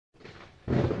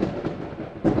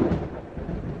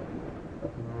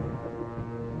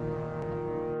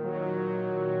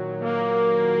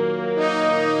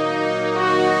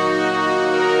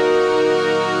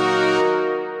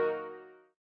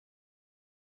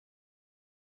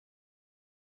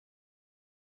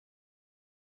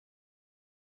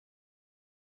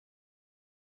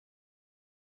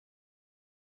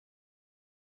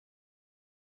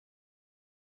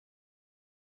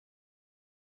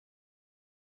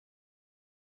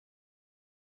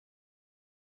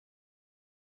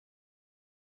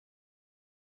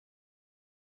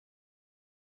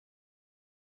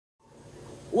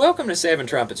Welcome to Seven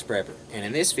Trumpets Prepper, and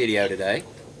in this video today,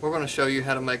 we're going to show you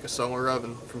how to make a solar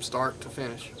oven from start to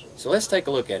finish. So let's take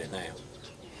a look at it now.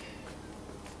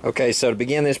 Okay, so to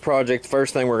begin this project, the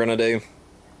first thing we're going to do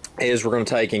is we're going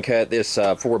to take and cut this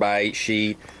 4x8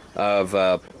 sheet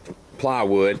of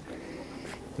plywood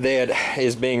that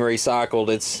is being recycled.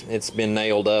 It's been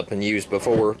nailed up and used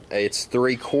before. It's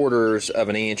 3/4 of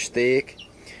an inch thick,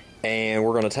 and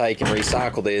we're going to take and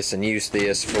recycle this and use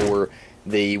this for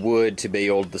the wood to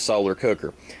build the solar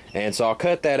cooker. And so I'll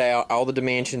cut that out. All the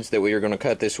dimensions that we are going to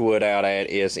cut this wood out at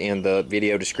is in the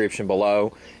video description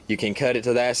below. You can cut it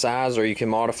to that size, or you can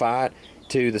modify it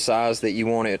to the size that you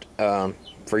want it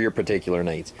for your particular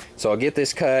needs. So I'll get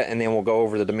this cut, and then we'll go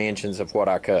over the dimensions of what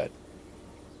I cut.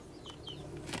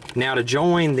 Now, to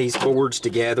join these boards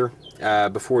together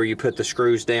before you put the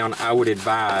screws down, I would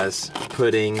advise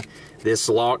putting this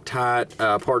Loctite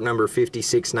part number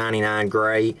 5699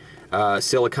 gray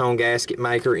silicone gasket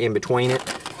maker in between it.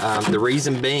 The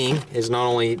reason being is not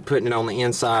only putting it on the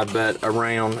inside but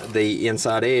around the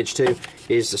inside edge too,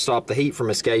 is to stop the heat from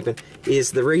escaping.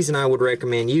 The reason I would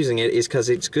recommend using it is because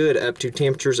it's good up to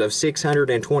temperatures of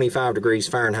 625 degrees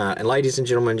Fahrenheit. And ladies and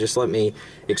gentlemen, just let me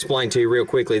explain to you real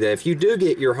quickly that if you do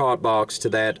get your hot box to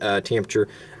that temperature,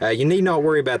 you need not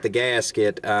worry about the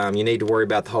gasket. You need to worry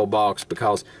about the whole box,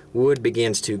 because wood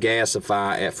begins to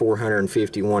gasify at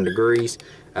 451 degrees.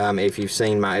 If you've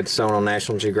seen my episode on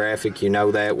National Geographic, you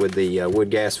know that with the wood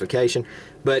gasification.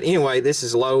 But anyway, this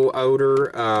is low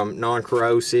odor,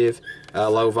 non-corrosive,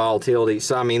 low volatility.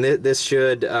 So I mean, this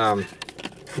should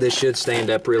stand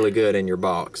up really good in your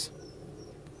box.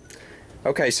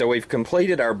 Okay, so we've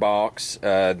completed our box,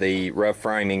 the rough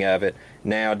framing of it.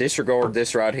 Now disregard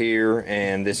this right here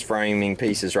and this framing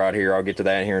pieces right here. I'll get to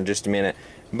that here in just a minute.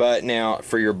 But now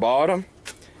for your bottom,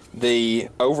 the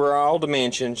overall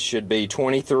dimensions should be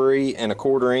 23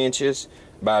 1/4 inches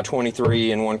by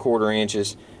 23 1/4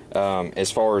 inches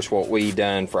as far as what we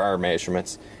done for our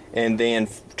measurements. And then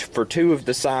for two of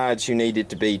the sides, you need it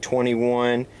to be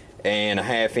 21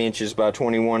 1/2 inches by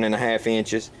 21 1/2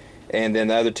 inches. And then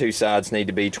the other two sides need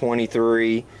to be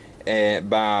 23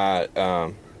 by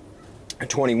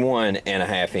 21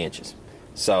 1/2 inches.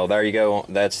 So there you go.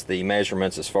 That's the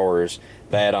measurements as far as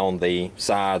that on the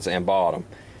sides and bottom.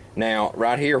 Now,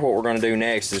 right here, what we're going to do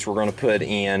next is we're going to put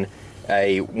in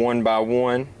a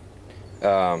 1x1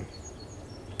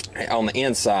 on the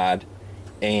inside,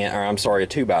 or I'm sorry, a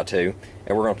 2x2,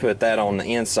 and we're going to put that on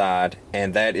the inside,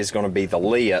 and that is going to be the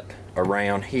lip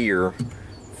around here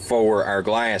for our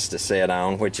glass to set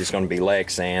on, which is going to be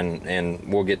Lexan, and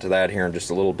we'll get to that here in just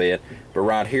a little bit. But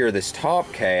right here, this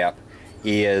top cap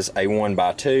is a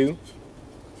 1x2.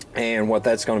 And what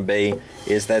that's going to be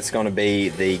is that's going to be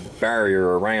the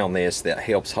barrier around this that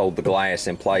helps hold the glass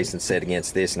in place and set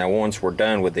against this. Now once we're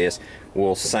done with this,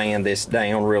 we'll sand this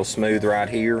down real smooth right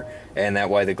here, and that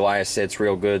way the glass sets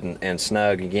real good and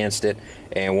snug against it.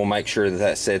 And we'll make sure that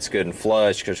that sets good and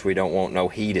flush, because we don't want no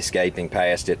heat escaping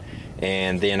past it.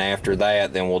 And then after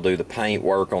that, then we'll do the paint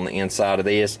work on the inside of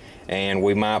this, and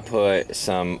we might put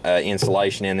some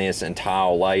insulation in this and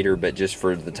tile later, but just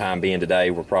for the time being today,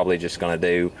 we're probably just going to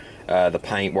do the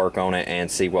paint work on it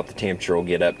and see what the temperature will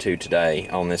get up to today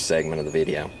on this segment of the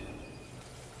video.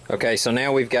 Okay, so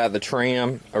now we've got the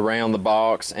trim around the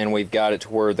box, and we've got it to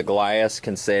where the glass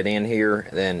can set in here,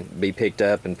 then be picked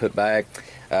up and put back.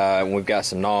 We've got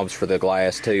some knobs for the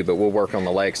glass too, but we'll work on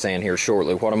the Lexan here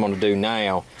shortly. What I'm going to do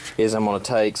now is I'm going to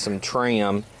take some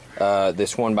trim,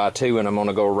 this 1x2, and I'm going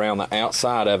to go around the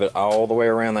outside of it, all the way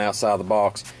around the outside of the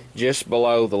box, just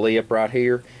below the lip right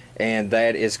here, and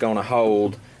that is going to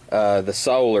hold the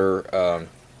solar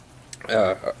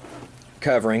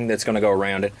covering that's going to go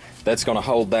around it. That's going to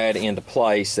hold that into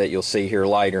place that you'll see here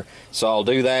later. So I'll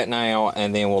do that now,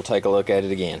 and then we'll take a look at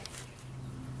it again.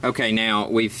 Okay, now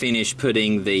we've finished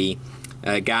putting the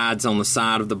guides on the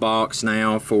side of the box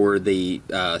now for the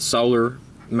solar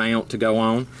mount to go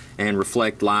on and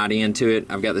reflect light into it.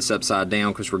 I've got this upside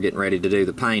down because we're getting ready to do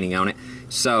the painting on it.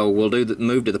 So we'll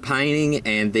move to the painting,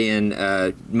 and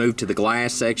then move to the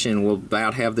glass section. We'll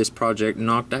about have this project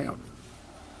knocked out.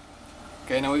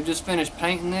 Okay, now we've just finished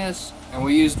painting this, and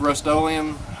we used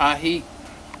Rust-Oleum high heat,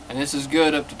 and this is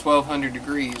good up to 1200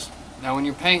 degrees. Now when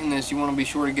you're painting this, you want to be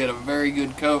sure to get a very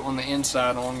good coat on the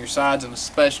inside, along your sides, and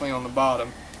especially on the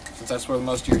bottom, since that's where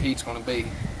most of your heat's going to be.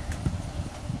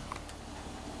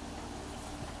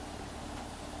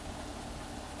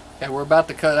 Okay, we're about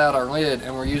to cut out our lid,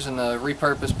 and we're using a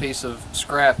repurposed piece of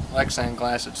scrap Lexan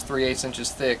glass. It's 3/8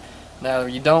 inches thick. Now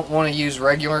you don't want to use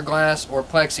regular glass or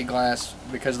plexiglass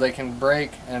because they can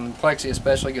break, and plexi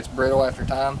especially gets brittle after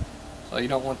time. So you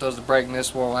don't want those to break, and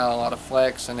this will allow a lot of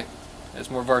flex, and It's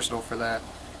more versatile for that.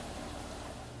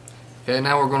 Okay,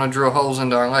 now we're going to drill holes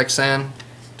into our Lexan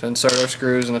to insert our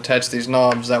screws and attach these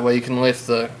knobs. That way you can lift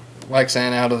the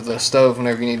Lexan out of the stove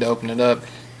whenever you need to open it up.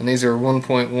 And these are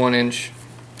 1.1 inch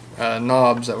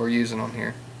knobs that we're using on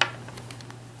here.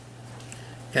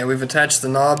 Okay, we've attached the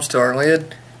knobs to our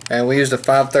lid, and we used a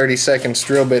 5/32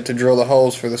 drill bit to drill the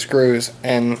holes for the screws.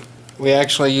 And we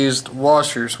actually used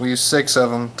washers. We used 6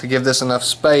 of them to give this enough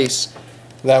space.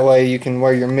 That way you can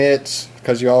wear your mitts,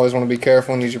 because you always want to be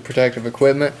careful and use your protective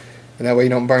equipment. And that way you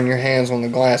don't burn your hands on the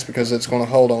glass, because it's going to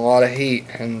hold a lot of heat.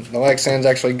 And the Lexan's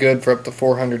actually good for up to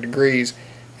 400 degrees,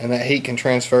 and that heat can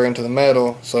transfer into the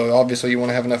metal. So obviously you want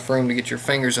to have enough room to get your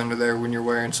fingers under there when you're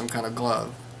wearing some kind of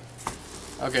glove.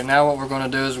 Okay, now what we're going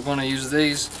to do is we're going to use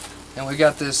these, and we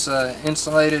got this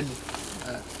insulated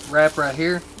wrap right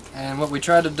here. And what we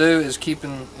try to do is keep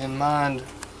in mind,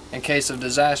 in case of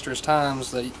disastrous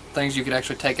times, the things you could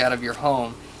actually take out of your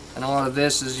home. And a lot of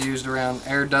this is used around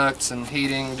air ducts and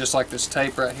heating, just like this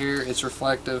tape right here. It's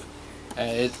reflective.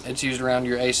 It's used around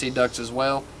your AC ducts as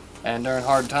well. And during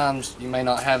hard times, you may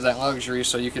not have that luxury,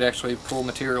 so you could actually pull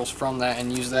materials from that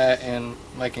and use that in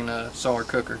making a solar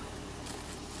cooker.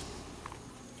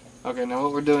 Okay, now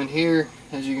what we're doing here,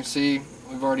 as you can see,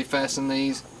 we've already fastened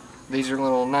these. These are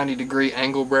little 90-degree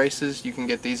angle braces. You can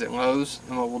get these at Lowe's.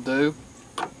 And what we'll do,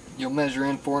 you'll measure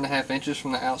in 4.5 inches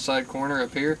from the outside corner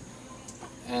up here.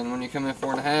 And when you come in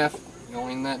 4.5, you'll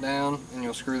lean that down and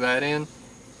you'll screw that in.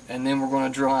 And then we're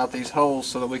going to drill out these holes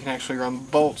so that we can actually run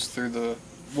bolts through the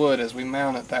wood as we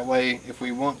mount it. That way, if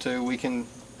we want to, we can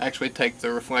actually take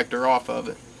the reflector off of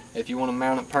it. If you want to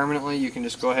mount it permanently, you can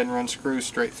just go ahead and run screws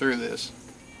straight through this.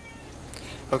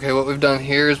 Okay, what we've done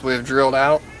here is we've drilled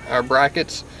out our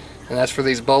brackets, and that's for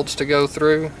these bolts to go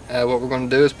through. What we're going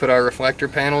to do is put our reflector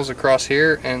panels across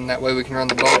here, and that way we can run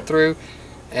the bolt through,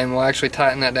 and we'll actually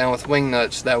tighten that down with wing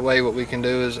nuts. That way what we can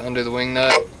do is undo the wing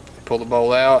nut, pull the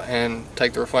bolt out, and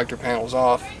take the reflector panels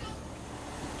off.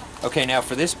 Okay, now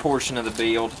for this portion of the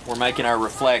build, we're making our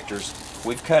reflectors.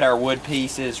 We've cut our wood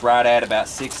pieces right at about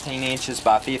 16 inches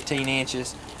by 15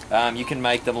 inches. You can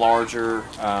make them larger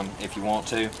if you want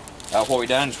to. What we've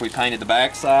done is we painted the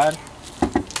back side,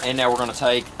 and now we're going to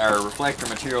take our reflector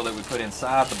material that we put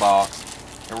inside the box,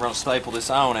 and we're going to staple this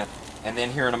on it. And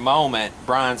then here in a moment,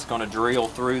 Brian's going to drill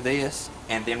through this,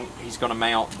 and then he's going to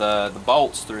mount the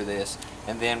bolts through this,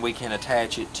 and then we can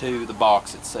attach it to the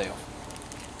box itself.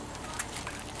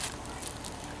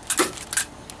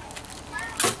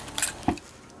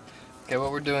 Okay,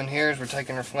 what we're doing here is we're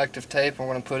taking reflective tape and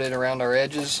we're going to put it around our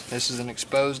edges. This is an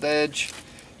exposed edge.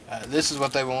 This is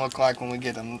what they will look like when we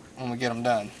get them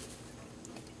done.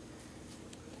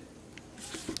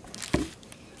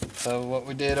 So what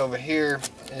we did over here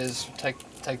is take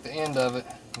the end of it.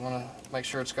 You want to make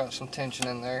sure it's got some tension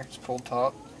in there. It's pulled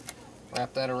taut.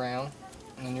 Wrap that around,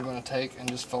 and then you're going to take and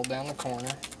just fold down the corner.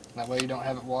 That way you don't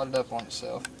have it wadded up on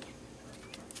itself.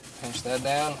 Pinch that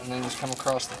down, and then just come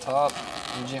across the top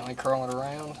and gently curl it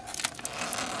around.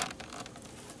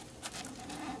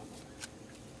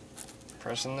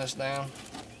 Pressing this down.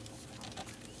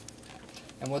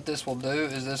 And what this will do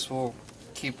is this will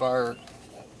keep our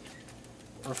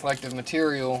reflective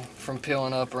material from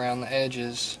peeling up around the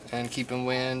edges and keeping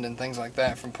wind and things like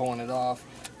that from pulling it off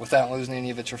without losing any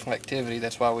of its reflectivity.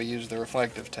 That's why we use the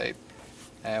reflective tape.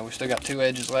 We've still got 2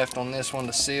 edges left on this one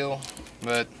to seal,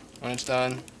 but when it's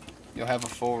done, you'll have a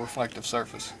full reflective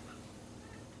surface.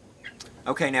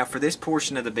 Okay, now for this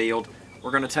portion of the build,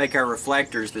 we're going to take our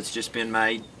reflectors that's just been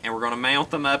made, and we're going to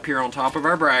mount them up here on top of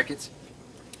our brackets.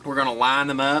 We're going to line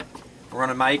them up. We're going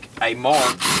to make a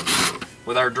mark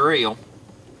with our drill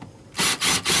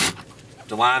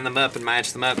to line them up and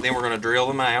match them up. Then we're going to drill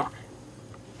them out.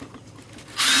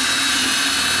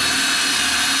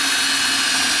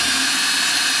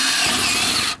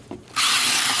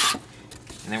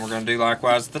 And then we're going to do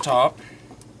likewise at the top.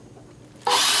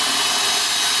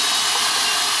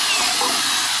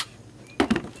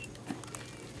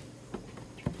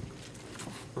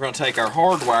 We're going to take our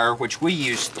hard wire, which we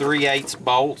use 3/8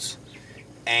 bolts,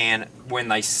 and when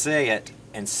they set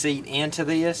and seat into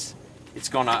this, it's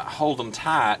going to hold them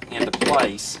tight into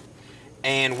place.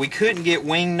 And we couldn't get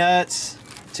wing nuts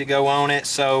to go on it,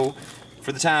 so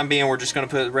for the time being we're just going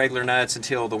to put regular nuts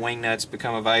until the wing nuts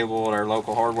become available at our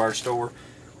local hardware store.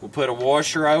 We'll put a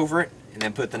washer over it and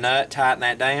then put the nut, tighten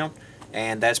that down,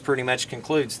 and that's pretty much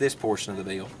concludes this portion of the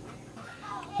build.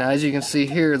 Now as you can see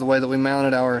here, the way that we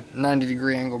mounted our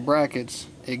 90-degree angle brackets,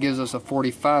 it gives us a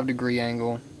 45-degree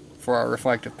angle for our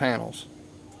reflective panels.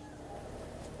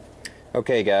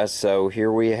 Okay guys, so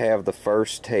here we have the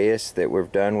first test that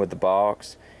we've done with the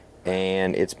box,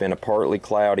 and it's been a partly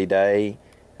cloudy day.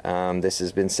 This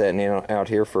has been sitting out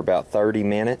here for about 30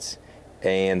 minutes,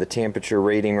 and the temperature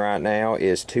reading right now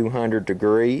is 200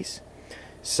 degrees.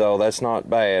 So that's not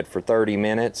bad for 30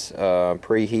 minutes.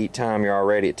 Preheat time, you're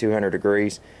already at 200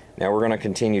 degrees. Now we're going to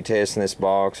continue testing this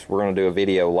box. We're going to do a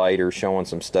video later showing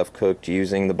some stuff cooked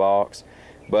using the box.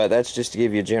 But that's just to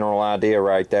give you a general idea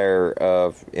right there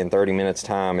of in 30 minutes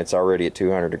time it's already at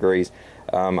 200 degrees.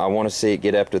 I want to see it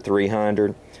get up to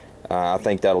 300. I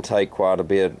think that'll take quite a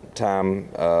bit of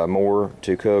time more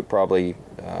to cook, probably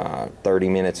 30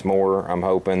 minutes more. I'm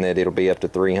hoping that it'll be up to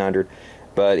 300.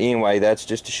 But anyway, that's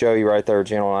just to show you right there a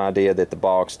general idea that the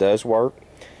box does work.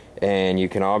 And you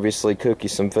can obviously cook you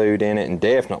some food in it and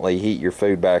definitely heat your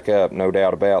food back up, no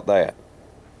doubt about that.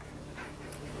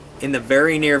 In the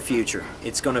very near future,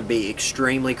 it's going to be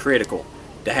extremely critical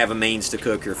to have a means to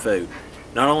cook your food.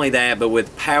 Not only that, but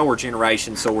with power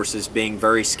generation sources being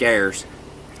very scarce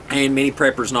and many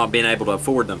preppers not being able to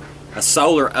afford them, a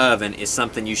solar oven is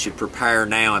something you should prepare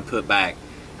now and put back.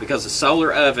 Because a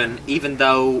solar oven, even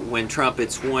though when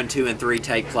trumpets 1, 2, and 3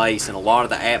 take place and a lot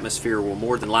of the atmosphere will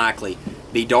more than likely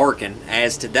be darkened,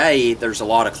 as today there's a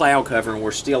lot of cloud cover and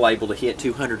we're still able to hit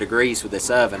 200 degrees with this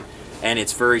oven, and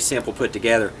it's very simple put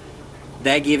together,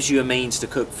 that gives you a means to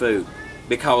cook food.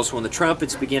 Because when the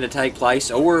trumpets begin to take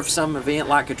place, or if some event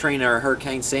like Katrina or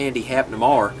Hurricane Sandy happen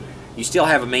tomorrow, you still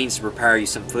have a means to prepare you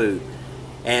some food.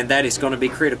 And that is going to be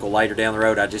critical later down the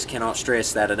road. I just cannot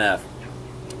stress that enough.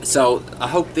 So I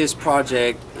hope this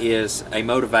project is a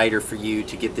motivator for you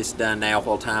to get this done now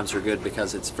while times are good,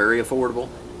 because it's very affordable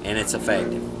and it's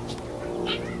effective.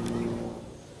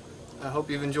 I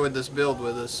hope you've enjoyed this build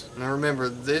with us. Now remember,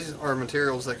 these are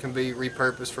materials that can be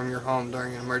repurposed from your home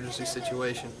during an emergency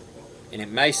situation. And it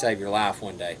may save your life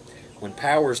one day. When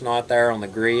power's not there on the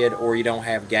grid, or you don't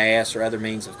have gas or other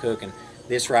means of cooking,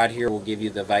 this right here will give you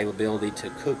the availability to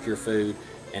cook your food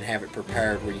and have it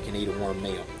prepared where you can eat a warm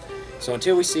meal. So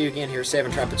until we see you again here at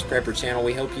Seven Trumpets Prepper Channel,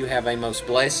 we hope you have a most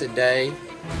blessed day,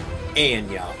 in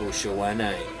Yahushua's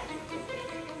name.